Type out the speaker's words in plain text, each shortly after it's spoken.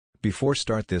Before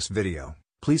start this video,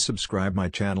 please subscribe my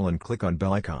channel and click on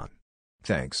bell icon.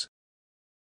 Thanks.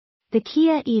 The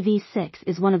Kia EV6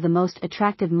 is one of the most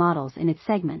attractive models in its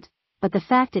segment, but the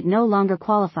fact it no longer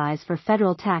qualifies for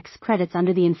federal tax credits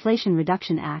under the Inflation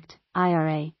Reduction Act,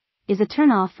 IRA, is a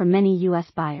turnoff for many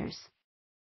U.S. buyers.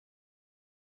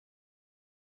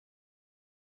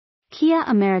 Kia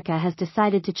America has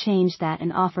decided to change that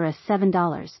and offer a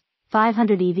 $7,500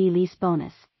 EV lease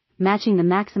bonus, matching the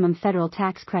maximum federal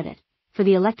tax credit, for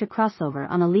the electric crossover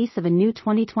on a lease of a new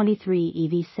 2023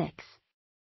 EV6.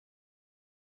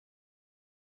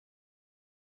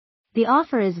 The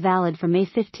offer is valid from May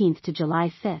 15 to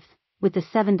July 5, with the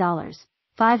 $7,500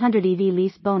 EV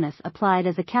lease bonus applied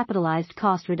as a capitalized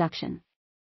cost reduction.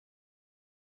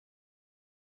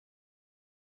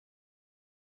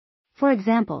 For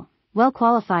example,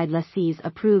 well-qualified lessees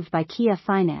approved by Kia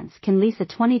Finance can lease a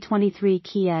 2023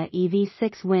 Kia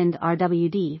EV6 Wind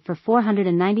RWD for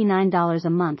 $499 a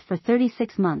month for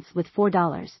 36 months with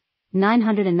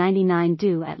 $4,999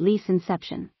 due at lease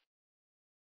inception.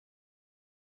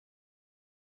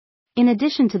 In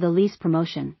addition to the lease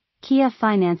promotion, Kia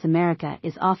Finance America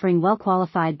is offering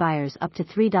well-qualified buyers up to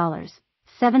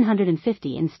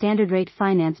 $3,750 in standard rate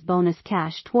finance bonus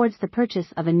cash towards the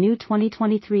purchase of a new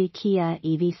 2023 Kia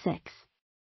EV6.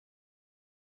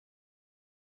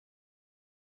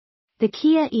 The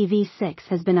Kia EV6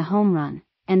 has been a home run,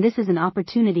 and this is an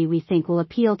opportunity we think will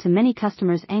appeal to many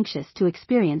customers anxious to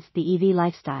experience the EV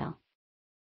lifestyle.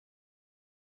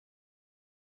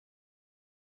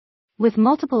 With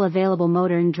multiple available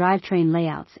motor and drivetrain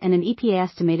layouts and an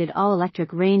EPA-estimated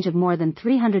all-electric range of more than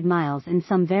 300 miles in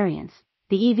some variants,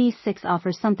 the EV6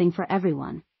 offers something for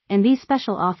everyone, and these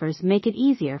special offers make it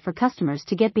easier for customers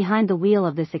to get behind the wheel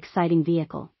of this exciting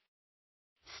vehicle.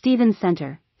 Steven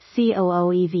Center,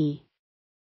 COO EV.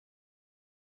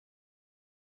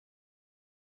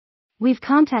 We've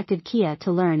contacted Kia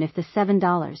to learn if the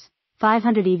 $7,500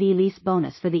 EV lease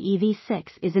bonus for the EV6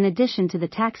 is in addition to the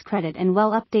tax credit, and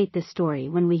we'll update this story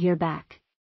when we hear back.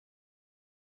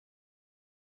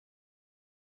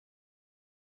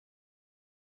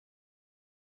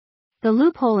 The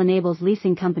loophole enables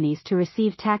leasing companies to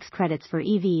receive tax credits for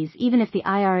EVs even if the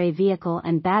IRA vehicle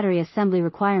and battery assembly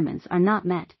requirements are not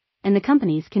met, and the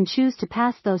companies can choose to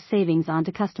pass those savings on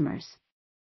to customers.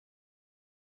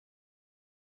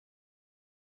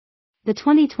 The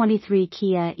 2023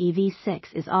 Kia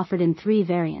EV6 is offered in 3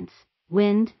 variants: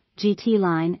 Wind, GT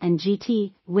Line and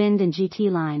GT. Wind and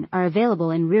GT Line are available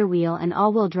in rear-wheel and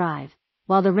all-wheel drive,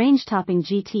 while the range-topping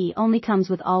GT only comes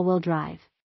with all-wheel drive.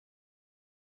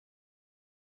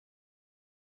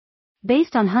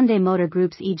 Based on Hyundai Motor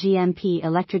Group's EGMP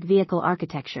electric vehicle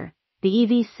architecture, the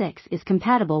EV6 is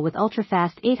compatible with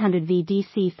ultra-fast 800V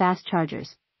DC fast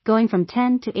chargers, going from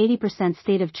 10 to 80%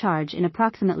 state of charge in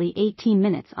approximately 18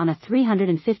 minutes on a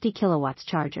 350 kilowatts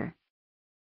charger.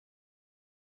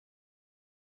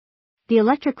 The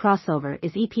electric crossover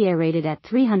is EPA rated at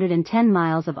 310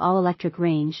 miles of all-electric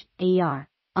range, AER,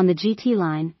 on the GT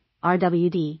Line,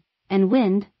 RWD, and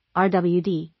Wind,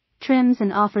 RWD, trims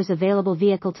and offers available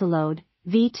vehicle-to-load,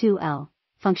 V2L,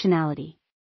 functionality.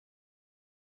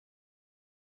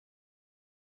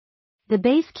 The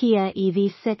base Kia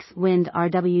EV6 Wind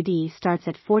RWD starts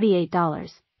at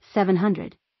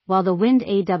 $48,700, while the Wind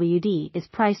AWD is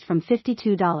priced from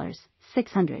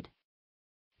 $52,600.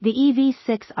 The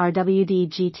EV6 RWD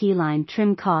GT Line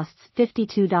trim costs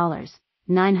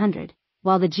 $52,900,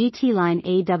 while the GT Line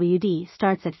AWD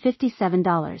starts at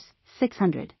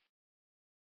 $57,600.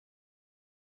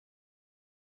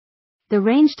 The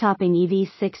range-topping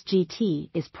EV6 GT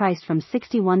is priced from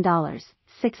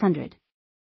 $61,600.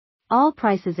 All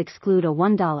prices exclude a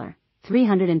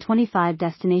 $1,325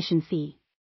 destination fee.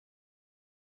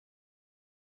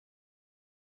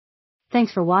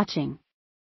 Thanks for watching.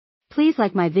 Please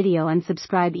like my video and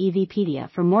subscribe EVPedia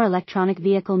for more electronic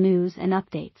vehicle news and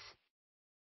updates.